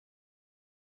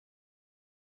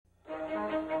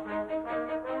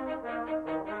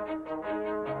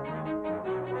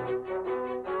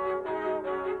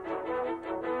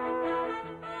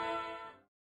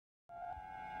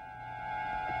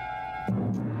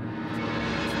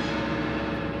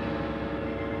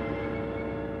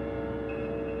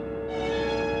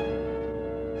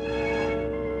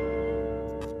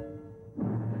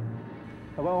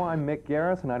Hello, I'm Mick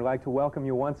Garris, and I'd like to welcome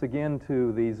you once again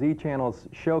to the Z Channel's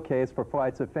showcase for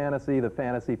Flights of Fantasy, the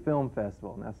Fantasy Film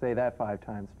Festival. Now say that 5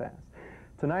 times fast.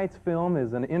 Tonight's film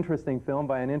is an interesting film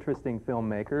by an interesting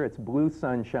filmmaker. It's Blue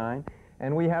Sunshine,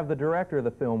 and we have the director of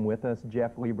the film with us,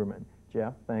 Jeff Lieberman.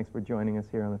 Jeff, thanks for joining us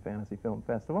here on the Fantasy Film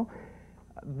Festival.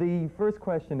 The first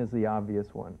question is the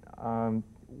obvious one.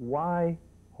 Why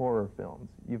horror films?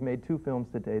 You've made 2 films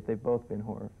to date. They've both been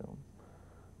horror films.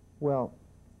 Well,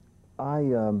 I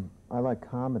like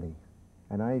comedy,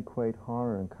 and I equate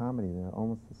horror and comedy. They're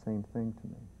almost the same thing to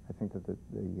me. I think that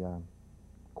the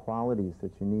qualities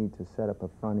that you need to set up a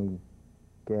funny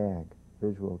gag,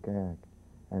 visual gag,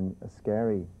 and a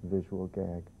scary visual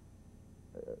gag,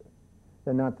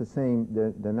 they're not the same.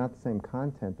 They're not the same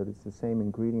content, but it's the same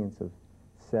ingredients of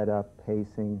setup,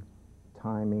 pacing,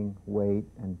 timing, weight,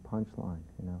 and punchline.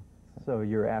 You know. So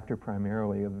you're after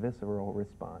primarily a visceral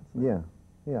response. Yeah.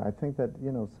 Yeah, I think that,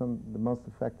 you know, the most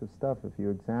effective stuff, if you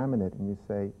examine it and you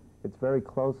say, it's very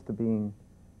close to being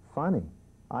funny.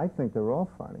 I think they're all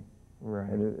funny. Right.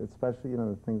 And especially, you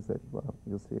know, the things that, well,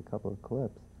 you'll see a couple of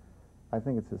clips. I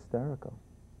think it's hysterical.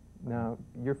 Now,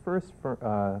 your first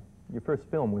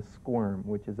film was Squirm,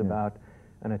 which is about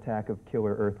an attack of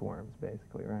killer earthworms,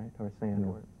 basically, right? Or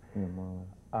sandworms. Yeah, more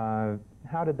or less.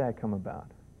 How did that come about?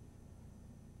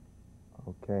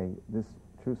 Okay, this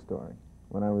true story.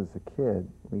 When I was a kid,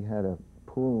 we had a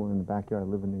pool in the backyard. I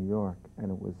live in New York,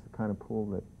 and it was the kind of pool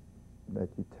that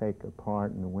you take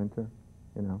apart in the winter,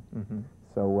 you know. Mm-hmm.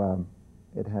 So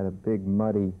it had a big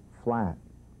muddy flat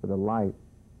with a light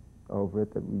over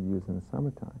it that we use in the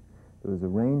summertime. There was a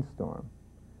rainstorm,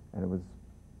 and it was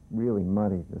really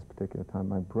muddy this particular time.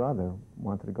 My brother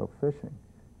wanted to go fishing.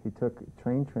 He took a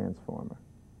train transformer,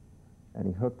 and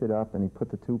he hooked it up, and he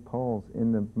put the 2 poles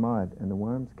in the mud, and the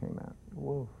worms came out.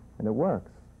 Whoa. And it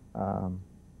works,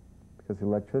 because the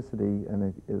electricity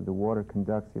and the water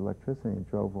conducts the electricity and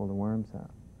drove all the worms out.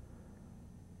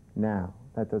 Now,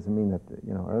 that doesn't mean that,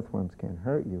 you know, earthworms can't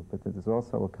hurt you, but there's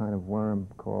also a kind of worm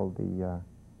called the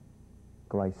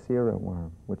glycera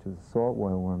worm, which is a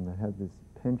saltwater worm that has these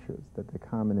pinchers that they're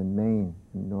common in Maine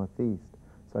and Northeast.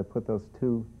 So I put those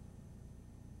 2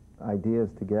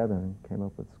 ideas together and came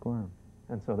up with Squirm.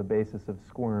 And so the basis of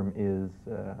Squirm is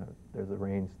there's a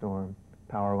rainstorm,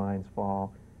 power lines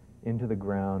fall into the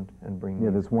ground and bring...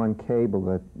 Yeah, there's one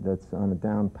cable that's on a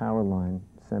down power line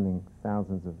sending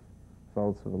thousands of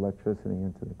volts of electricity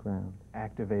into the ground.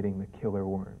 Activating the killer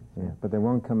worms. Yeah, but they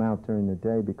won't come out during the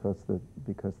day because the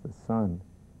sun,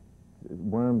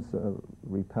 worms are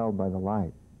repelled by the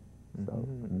light. So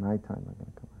at nighttime they're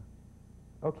going to come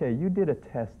out. Okay, you did a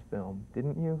test film,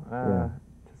 didn't you? Yeah.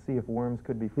 To see if worms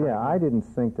could be frightening. Yeah, I didn't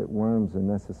think that worms are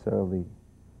necessarily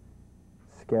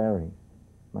scary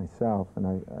myself,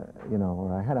 and you know,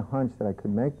 or I had a hunch that I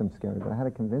could make them scary, but I had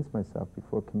to convince myself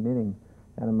before committing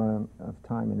that amount of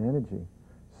time and energy.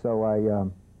 So I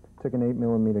took an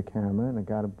 8mm camera, and I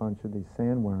got a bunch of these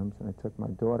sandworms, and I took my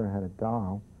daughter, had a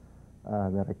doll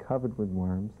that I covered with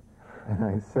worms, and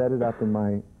I set it up in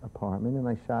my apartment, and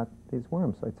I shot these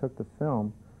worms. So I took the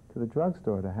film to the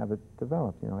drugstore to have it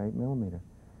developed, you know, 8mm.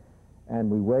 And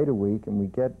we wait a week, and we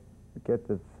get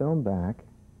the film back,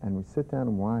 and we sit down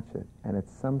and watch it, and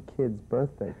it's some kid's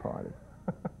birthday party.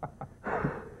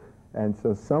 And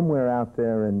so somewhere out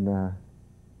there in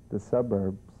the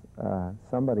suburbs,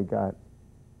 somebody got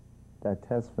that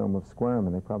test film of Squirm,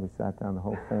 and they probably sat down, the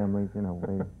whole family, you know,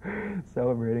 waiting.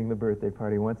 Celebrating the birthday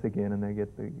party once again, and they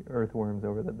get the earthworms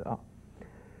over the doll.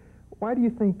 Why do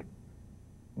you think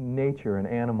nature and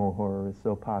animal horror is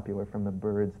so popular, from the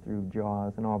birds through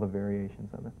Jaws and all the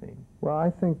variations on the theme? Well, I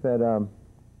think that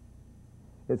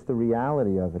it's the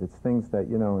reality of it. It's things that,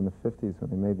 you know, in the 50s when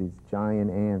they made these giant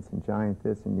ants and giant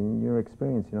this, and in your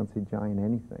experience, you don't see giant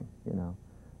anything, you know.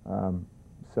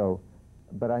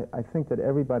 But I think that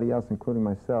everybody else, including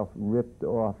myself, ripped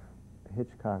off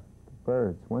Hitchcock's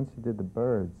birds. Once you did the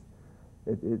birds,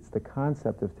 it's the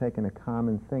concept of taking a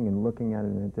common thing and looking at it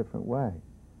in a different way.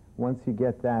 Once you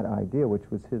get that idea, which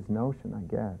was his notion, I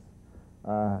guess,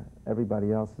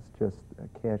 everybody else is just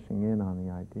cashing in on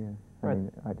the idea. Right. I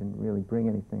mean, I didn't really bring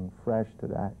anything fresh to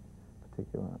that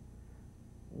particular...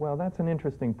 Well, that's an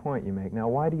interesting point you make. Now,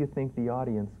 why do you think the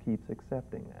audience keeps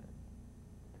accepting that?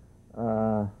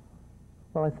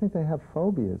 Well, I think they have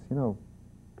phobias. You know,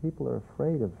 people are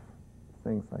afraid of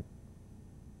things like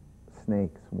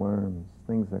snakes, worms,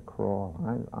 things that crawl.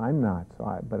 I'm not, so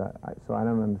I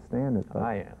don't understand it. But,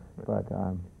 I am. But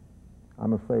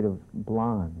I'm afraid of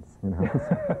blondes, you know.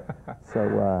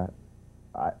 So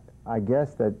I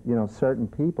guess that, you know, certain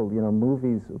people, you know,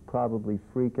 movies probably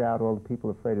freak out all the people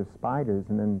afraid of spiders,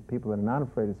 and then people that are not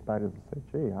afraid of spiders will say,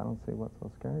 gee, I don't see what's so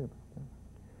scary about that.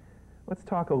 Let's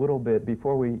talk a little bit,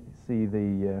 before we see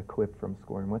the clip from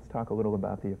Squirm, let's talk a little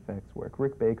about the effects work.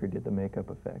 Rick Baker did the makeup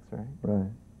effects, right?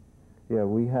 Right. Yeah,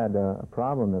 we had a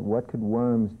problem that what could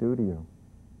worms do to you,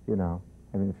 you know?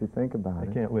 I mean, if you think about it.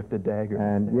 They can't lift a dagger.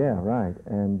 And yeah, right.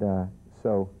 And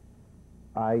so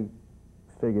I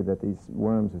figured that these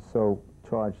worms are so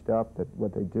charged up that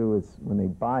what they do is when they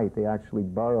bite, they actually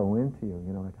burrow into you,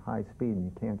 you know, at high speed, and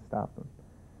you can't stop them.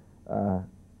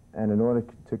 And in order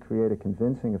to create a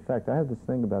convincing effect, I have this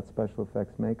thing about special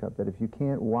effects makeup that if you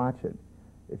can't watch it,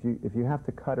 if you have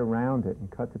to cut around it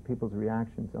and cut to people's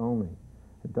reactions only,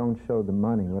 don't show the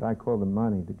money. What I call the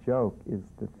money, the joke, is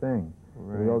the thing.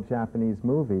 Right. In the old Japanese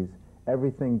movies,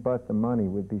 everything but the money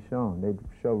would be shown. They'd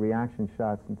show reaction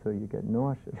shots until you get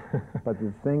nauseous. But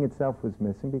the thing itself was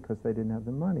missing because they didn't have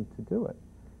the money to do it,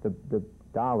 the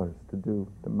dollars to do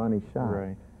the money shot.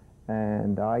 Right.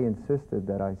 And I insisted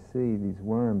that I see these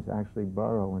worms actually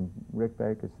burrow, and Rick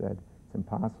Baker said, it's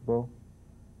impossible.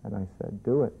 And I said,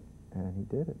 do it. And he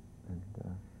did it. And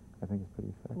I think it's pretty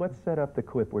effective. Let's set up the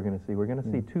clip we're going to see. We're going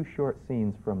to see two short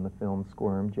scenes from the film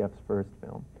Squirm, Jeff's first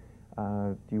film.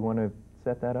 Do you want to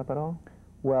set that up at all?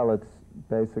 Well, it's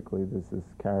basically there's this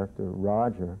character,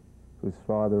 Roger, whose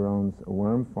father owns a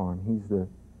worm farm. He's the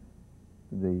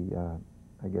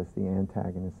I guess, the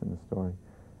antagonist in the story.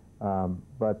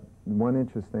 But one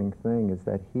interesting thing is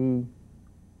that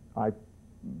I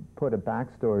put a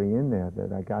backstory in there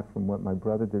that I got from what my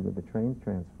brother did with the train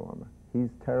transformer. He's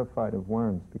terrified of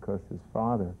worms because his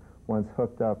father once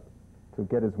hooked up to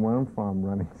get his worm farm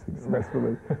running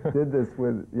successfully. Did this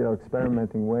with, you know,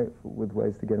 experimenting with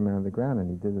ways to get him out of the ground, and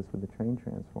he did this with the train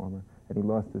transformer, and he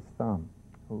lost his thumb.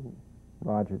 Ooh.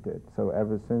 Roger did. So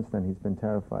ever since then, he's been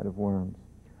terrified of worms.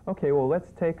 Okay, well,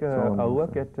 let's take a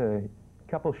look at a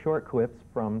couple short clips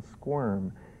from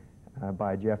Squirm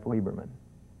by Jeff Lieberman.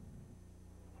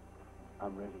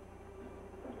 I'm ready.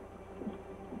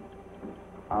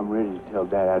 I'm ready to tell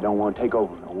Dad I don't want to take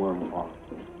over no worm farm.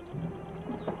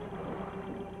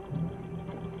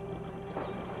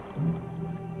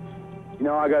 You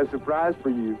know, I got a surprise for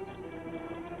you.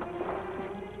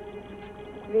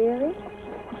 Really?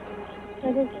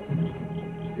 What is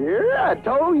it? Here, I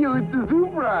told you it's a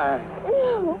surprise.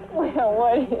 Well,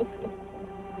 what is it?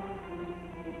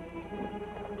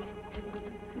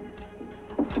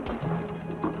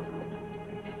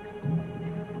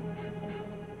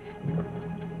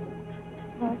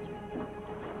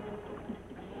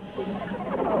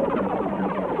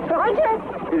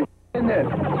 Roger? In there.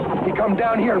 He come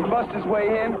down here and bust his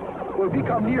way in. Well, if he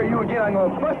come near you again, I'm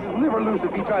going to bust his liver loose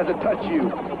if he tries to touch you.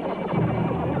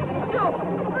 No!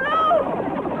 No!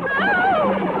 No!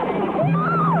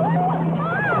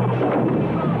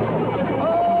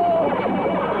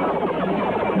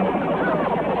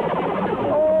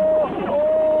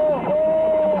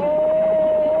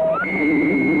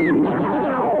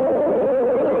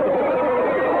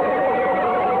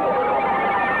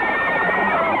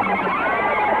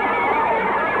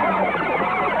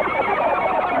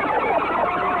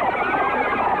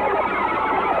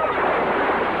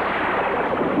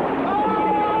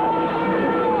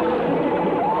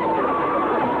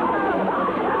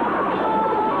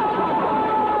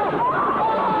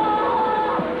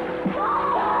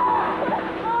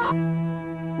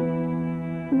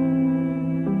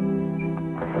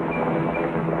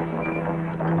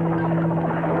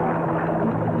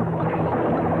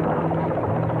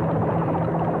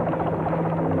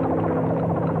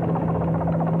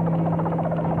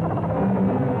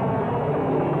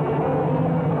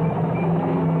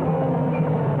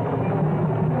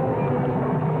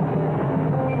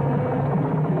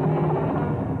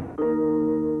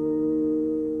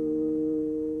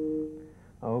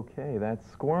 Okay, that's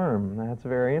Squirm. That's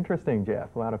very interesting,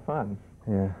 Jeff. A lot of fun.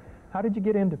 Yeah. How did you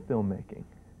get into filmmaking?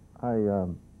 I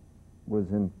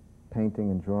was in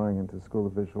painting and drawing into the School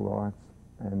of Visual Arts,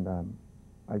 and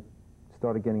I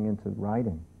started getting into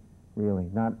writing, really.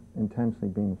 Not intentionally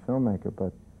being a filmmaker,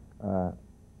 but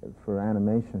for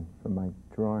animation, for my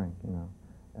drawing, you know.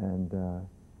 And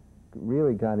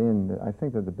really got in. I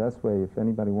think that the best way, if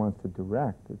anybody wants to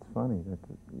direct, it's funny that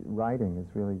writing is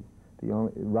really the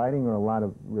only, writing or a lot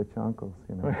of rich uncles,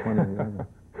 you know, one or the other.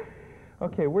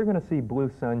 Okay, we're going to see Blue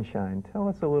Sunshine. Tell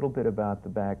us a little bit about the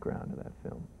background of that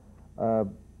film.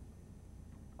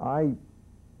 I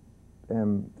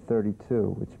am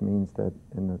 32, which means that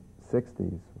in the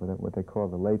 60s, what they call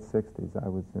the late 60s, I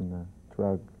was in the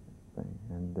drug thing.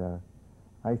 And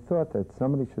I thought that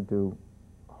somebody should do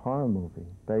a horror movie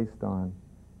based on,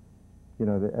 you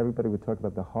know, that everybody would talk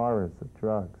about the horrors of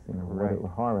drugs, you know, right.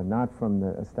 horror, not from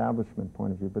the establishment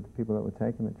point of view, but the people that were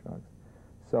taking the drugs.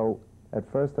 So at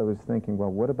first I was thinking,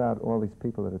 well, what about all these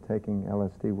people that are taking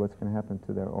LSD? What's going to happen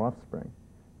to their offspring?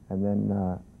 And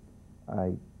then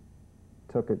I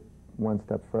took it one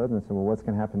step further and said, well, what's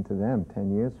going to happen to them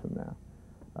 10 years from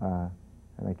now?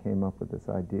 And I came up with this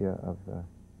idea of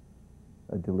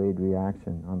a delayed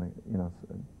reaction on the, you know,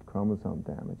 chromosome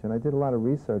damage. And I did a lot of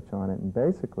research on it, and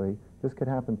basically, this could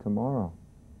happen tomorrow.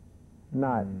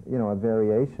 Not, you know, a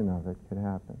variation of it could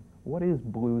happen. What is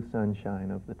Blue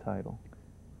Sunshine of the title?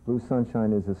 Blue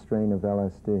Sunshine is a strain of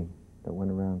LSD that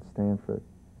went around Stanford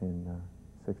in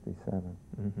 '67.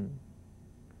 Mm-hmm.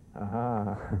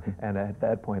 Aha. And at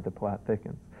that point, the plot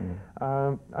thickens.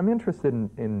 Yeah. I'm interested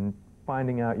in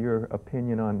finding out your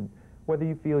opinion on whether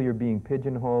you feel you're being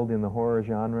pigeonholed in the horror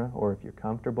genre, or if you're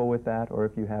comfortable with that, or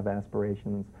if you have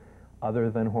aspirations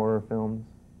other than horror films.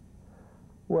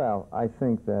 Well, I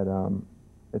think that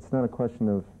it's not a question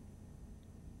of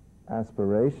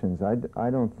aspirations. I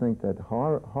don't think that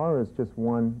horror is just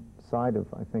one side of,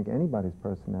 I think, anybody's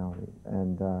personality.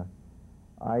 And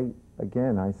I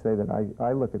say that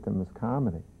I look at them as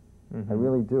comedy. Mm-hmm. I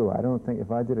really do. I don't think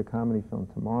if I did a comedy film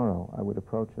tomorrow, I would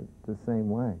approach it the same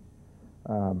way.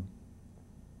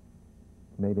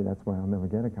 Maybe that's why I'll never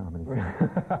get a comedy film.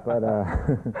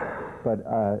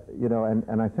 but you know,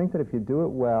 and I think that if you do it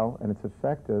well and it's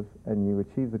effective and you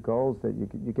achieve the goals, that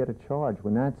you get a charge.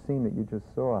 When that scene that you just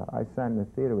saw, I sat in the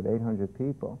theater with 800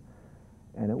 people,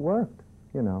 and it worked.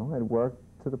 You know, it worked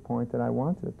to the point that I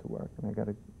wanted it to work, and I got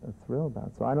a thrill about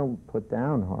it. So I don't put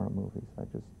down horror movies. I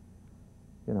just,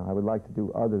 you know, I would like to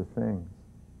do other things,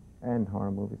 and horror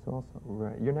movies also.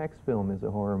 Right. Your next film is a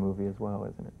horror movie as well,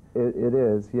 isn't it? It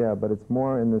is, yeah, but it's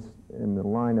more in the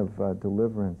line of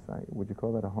deliverance. Would you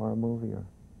call that a horror movie or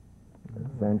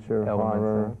adventure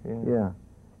horror? Of, yeah,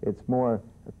 it's more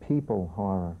a people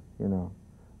horror, you know,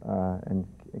 and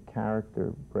a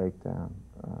character breakdown.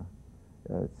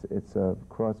 It's a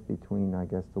cross between, I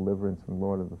guess, Deliverance and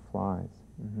Lord of the Flies,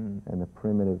 mm-hmm. and the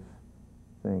primitive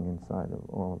thing inside of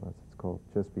all of us. It's called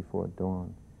Just Before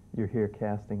Dawn. You're here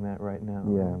casting that right now.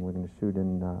 Yeah, and we're going to shoot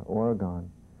in Oregon.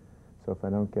 So if I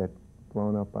don't get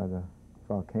blown up by the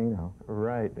volcano.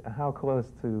 Right. How close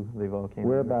to the volcano?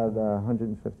 We're about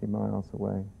 150 miles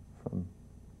away from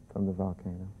the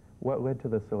volcano. What led to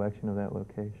the selection of that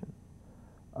location?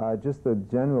 Just the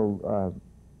general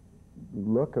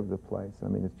look of the place. I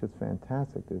mean, it's just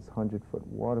fantastic. There's 100-foot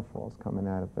waterfalls coming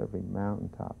out of every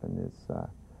mountaintop, and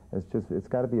it's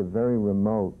got to be a very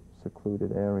remote,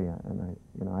 secluded area.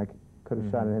 And I could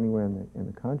have shot it anywhere in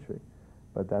the country,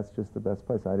 but that's just the best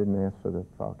place. I didn't ask for the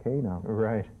volcano,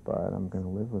 right? But I'm going to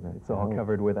live with it. It's all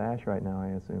covered with ash right now,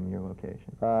 I assume, your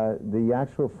location. The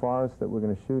actual forest that we're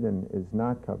going to shoot in is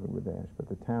not covered with ash, but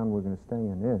the town we're going to stay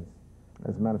in is.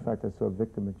 As a matter of fact, I saw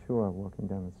Victor Mature walking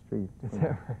down the street. Is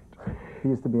that right? He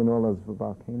used to be in all those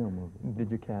volcano movies. Did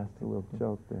you cast a little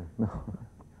joke there? No.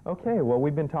 Okay, well,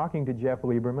 we've been talking to Jeff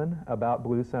Lieberman about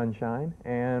Blue Sunshine,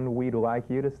 and we'd like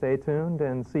you to stay tuned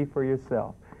and see for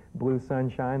yourself. Blue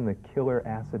Sunshine, the killer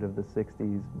acid of the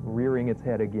 60s, rearing its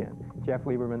head again. Jeff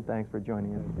Lieberman, thanks for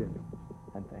joining us.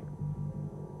 And thanks.